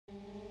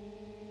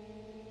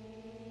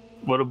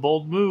What a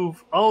bold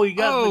move. Oh, he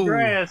got in the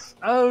grass.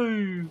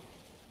 Oh.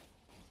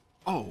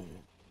 Oh.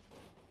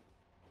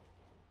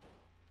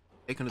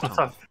 Taking a I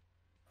tumble.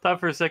 thought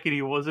for a second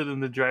he wasn't in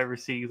the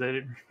driver's seat because I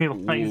didn't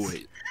realize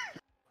Wait.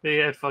 they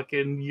had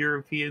fucking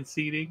European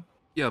seating.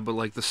 Yeah, but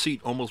like the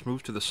seat almost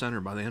moved to the center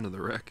by the end of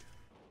the wreck.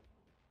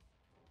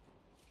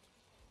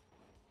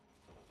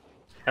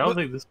 I don't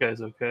think this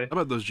guy's okay. How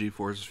about those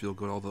G-forces feel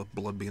good, all the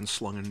blood being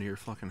slung into your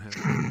fucking head?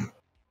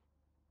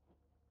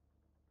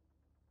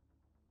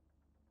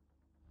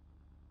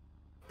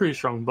 Pretty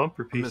strong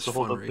bumper I piece miss to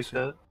hold fun up racing.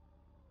 like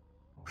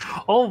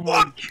that. Oh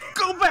my god.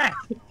 Go back!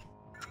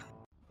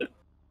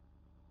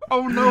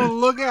 Oh no,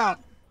 look out!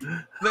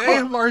 The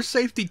AMR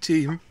safety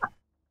team!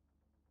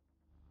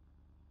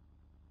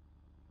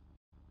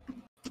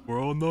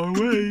 We're on our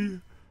way!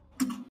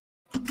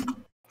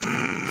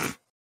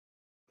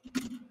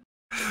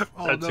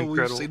 Oh That's no, incredible.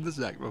 we've seen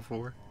this act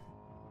before.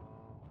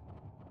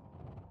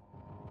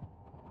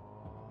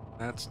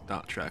 That's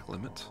not track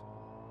limits.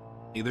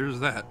 Neither is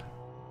that.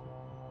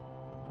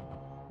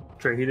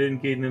 Sure, he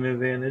didn't gain an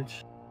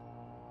advantage.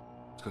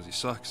 It's because he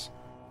sucks.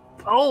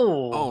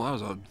 Oh! Oh, that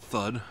was a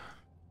thud.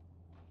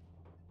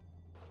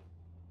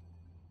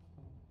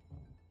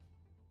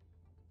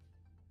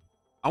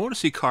 I want to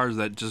see cars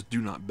that just do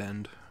not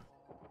bend.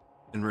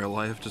 In real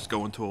life, just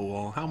go into a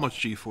wall. How much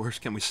G-force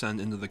can we send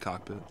into the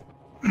cockpit?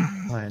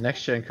 Alright,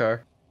 next gen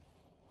car.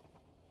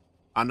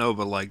 I know,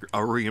 but like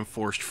a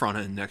reinforced front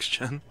end next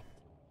gen.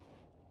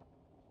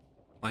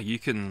 Like you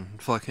can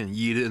fucking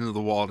yeet it into the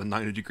wall at a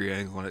 90-degree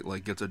angle and it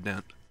like gets a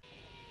dent.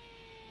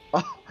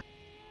 Oh!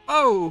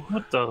 Oh!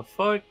 What the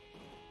fuck?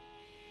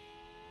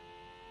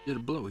 Did a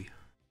blowy.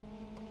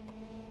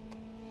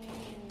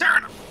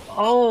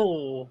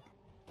 Oh!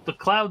 The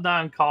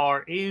Cloud9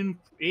 car in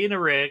a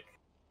wreck.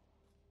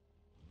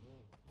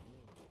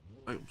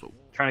 So,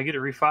 Trying to get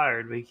it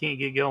refired, but he can't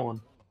get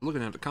going.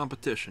 looking at the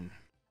competition.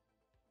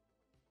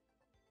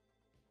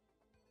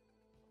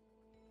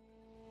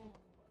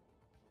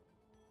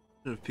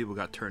 If people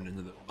got turned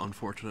into the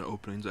unfortunate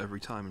openings every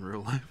time in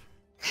real life.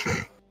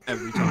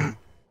 Every time.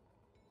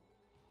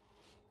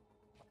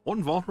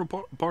 One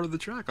vulnerable part of the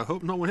track. I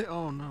hope no one hit.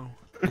 Oh no.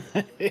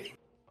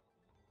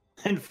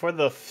 And for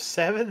the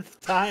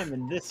 7th time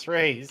in this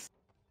race,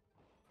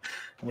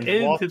 we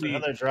Into walked the-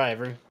 another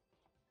driver.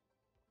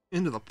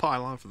 Into the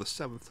pylon for the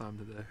 7th time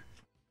today.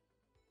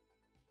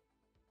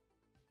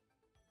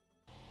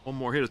 One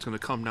more hit, it's gonna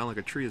come down like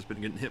a tree that's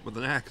been getting hit with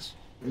an axe.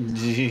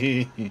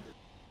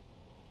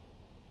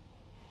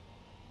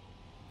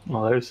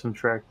 Oh, there's some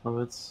track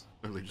limits.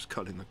 Literally just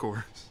cutting the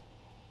course.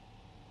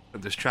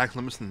 If there's track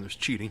limits, then there's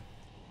cheating.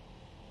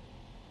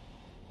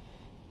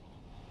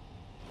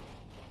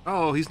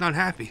 Oh, he's not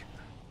happy.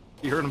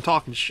 You heard him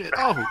talking shit.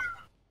 Oh!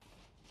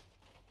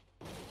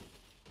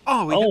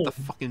 Oh, he hit the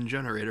fucking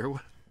generator.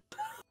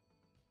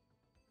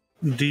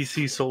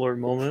 DC solar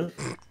moment.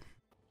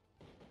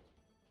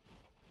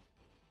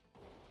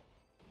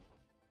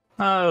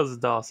 That was a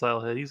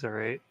docile hit. He's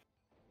alright.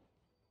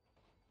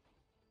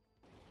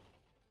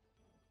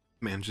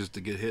 Manages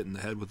to get hit in the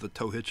head with the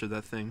tow hitch of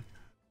that thing.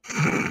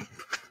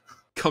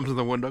 Comes in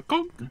the window.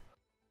 Conk.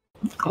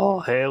 Oh,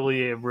 hell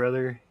yeah,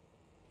 brother.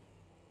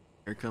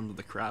 Here comes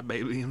the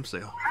crybaby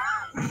himself.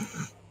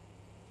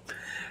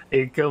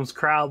 Here comes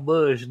Kyle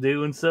Busch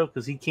doing stuff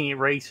because he can't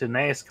race in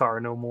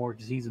NASCAR no more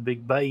because he's a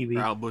big baby.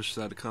 Kyle Busch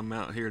decided to come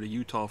out here to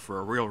Utah for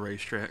a real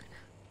racetrack.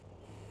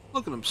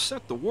 Look at him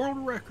set the world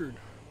record.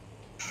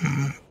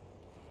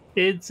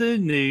 It's a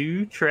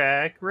new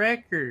track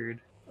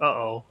record.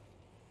 Uh-oh.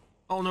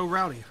 Oh no,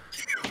 Rowdy.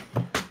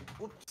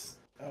 Whoops.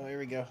 Oh, here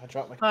we go. I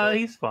dropped my controller.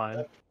 He's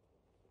fine.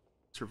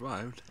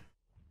 Survived.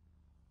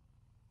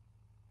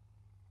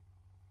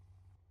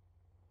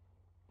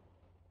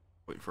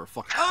 Waiting for a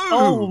fuck.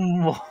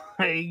 Oh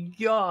my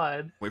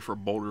god. Wait for a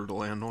boulder to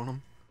land on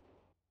him.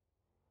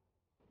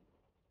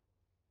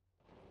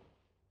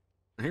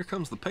 And here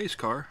comes the pace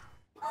car.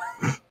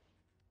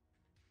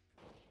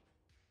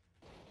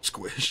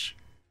 Squish.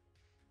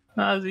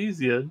 That was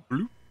easy.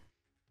 Bloop.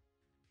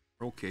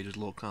 Roll cage is a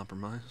little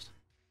compromised.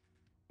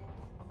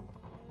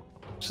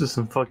 Just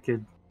some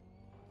fucking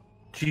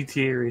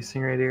GTA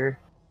racing right here.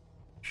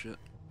 Shit.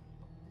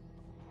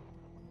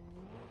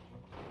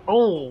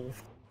 Oh,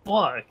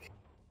 fuck.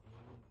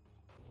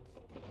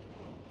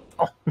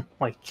 Oh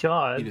my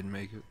god. He didn't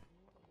make it.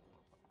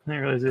 I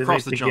didn't realize they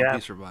Across made the jump, gap.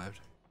 he survived.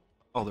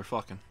 Oh, they're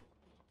fucking.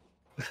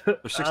 They're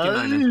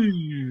 69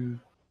 in.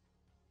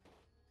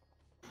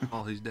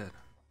 Oh, he's dead.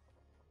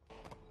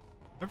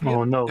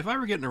 Oh no. If I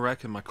ever get in a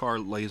wreck and my car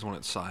lays on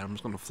its side, I'm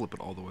just going to flip it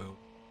all the way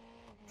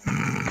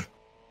over.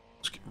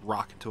 Just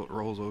rock until it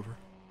rolls over.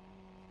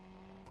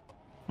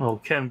 Oh,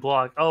 Ken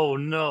Block. Oh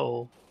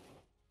no.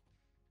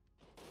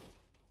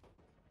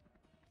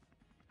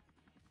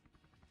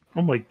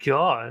 Oh my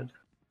god.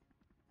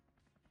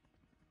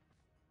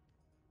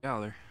 Get out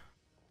of there.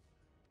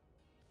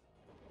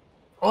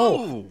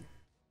 Oh!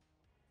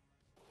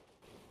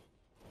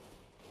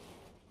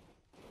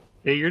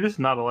 Yeah, you're just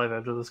not alive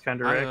after this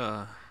kind of wreck.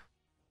 Well,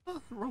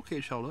 the roll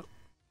cage held up.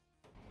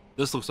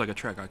 This looks like a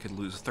track I could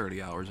lose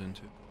 30 hours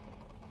into.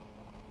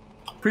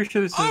 Pretty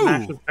sure this is Oh!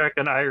 an actual track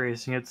on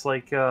iRacing. It's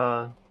like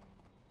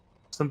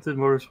something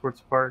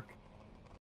Motorsports Park.